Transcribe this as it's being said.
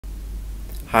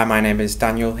Hi, my name is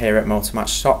Daniel here at Motor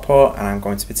Match Stockport, and I'm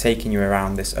going to be taking you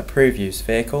around this approved used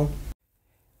vehicle.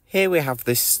 Here we have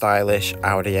this stylish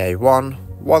Audi A1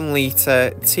 1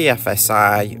 litre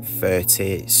TFSI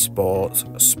 30 Sport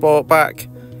Sportback.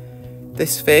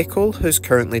 This vehicle has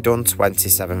currently done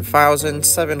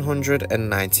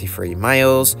 27,793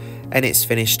 miles and it's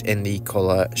finished in the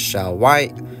colour shell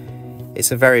white.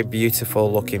 It's a very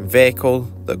beautiful looking vehicle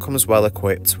that comes well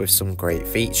equipped with some great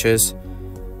features.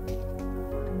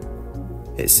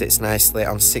 It sits nicely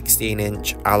on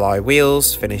 16-inch alloy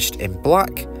wheels finished in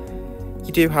black.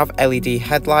 You do have LED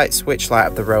headlights which light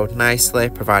up the road nicely,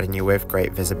 providing you with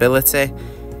great visibility.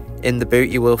 In the boot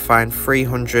you will find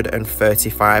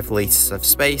 335 litres of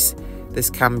space. This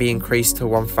can be increased to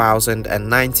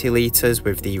 1,090 litres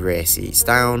with the rear seats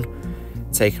down.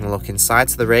 Taking a look inside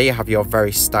to the rear, you have your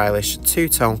very stylish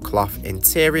two-tone cloth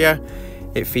interior.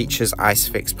 It features ice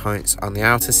fix points on the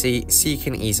outer seat, so you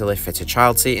can easily fit a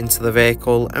child seat into the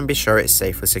vehicle and be sure it's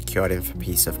safely secured in for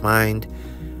peace of mind.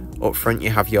 Up front you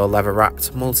have your leather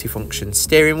wrapped multifunction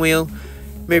steering wheel.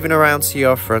 Moving around to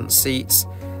your front seats,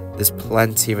 there's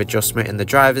plenty of adjustment in the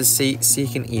driver's seat so you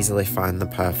can easily find the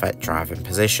perfect driving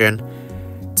position.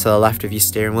 To the left of your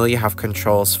steering wheel you have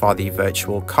controls for the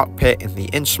virtual cockpit in the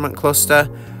instrument cluster.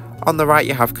 On the right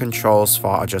you have controls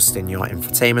for adjusting your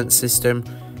infotainment system.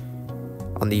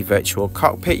 On the virtual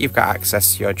cockpit you've got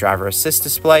access to your driver assist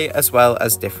display as well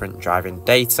as different driving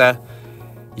data.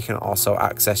 You can also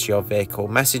access your vehicle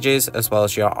messages as well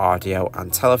as your audio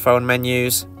and telephone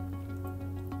menus.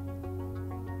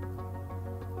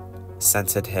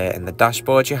 Centered here in the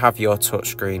dashboard you have your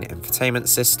touchscreen infotainment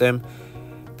system.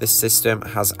 This system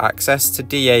has access to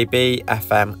DAB,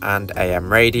 FM and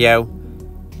AM radio.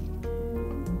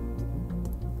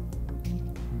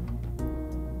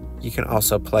 You can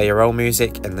also play your own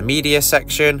music in the media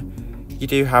section. You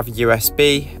do have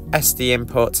USB, SD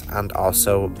input and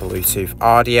also Bluetooth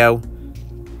audio.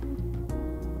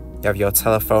 You have your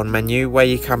telephone menu where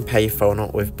you can pair your phone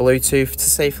up with Bluetooth to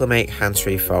safely make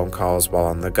hands-free phone calls while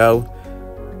on the go.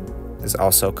 There's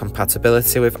also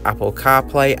compatibility with Apple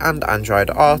CarPlay and Android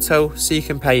Auto, so you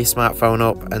can pair your smartphone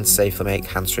up and safely make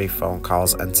hands-free phone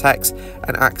calls and texts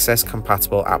and access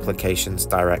compatible applications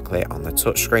directly on the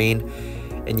touchscreen.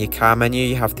 In your car menu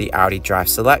you have the Audi Drive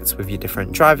Select with your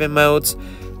different driving modes.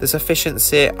 There's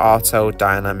efficiency, auto,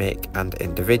 dynamic and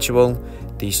individual.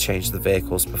 These change the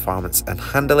vehicle's performance and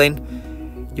handling.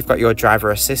 You've got your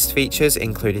driver assist features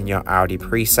including your Audi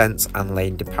Presense and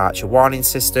lane departure warning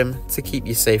system to keep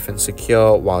you safe and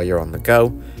secure while you're on the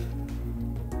go.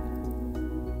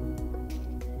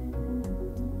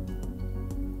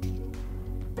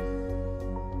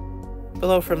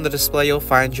 Below from the display you'll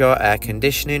find your air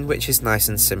conditioning which is nice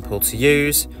and simple to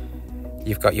use.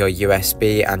 You've got your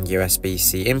USB and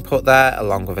USB-C input there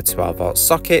along with a 12-volt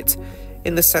socket.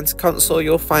 In the centre console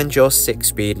you'll find your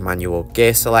 6-speed manual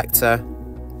gear selector.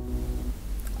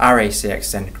 Our AC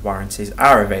extended warranties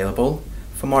are available.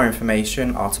 For more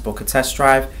information or to book a test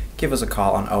drive, give us a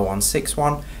call on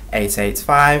 0161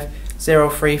 885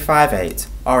 0358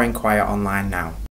 or inquire online now.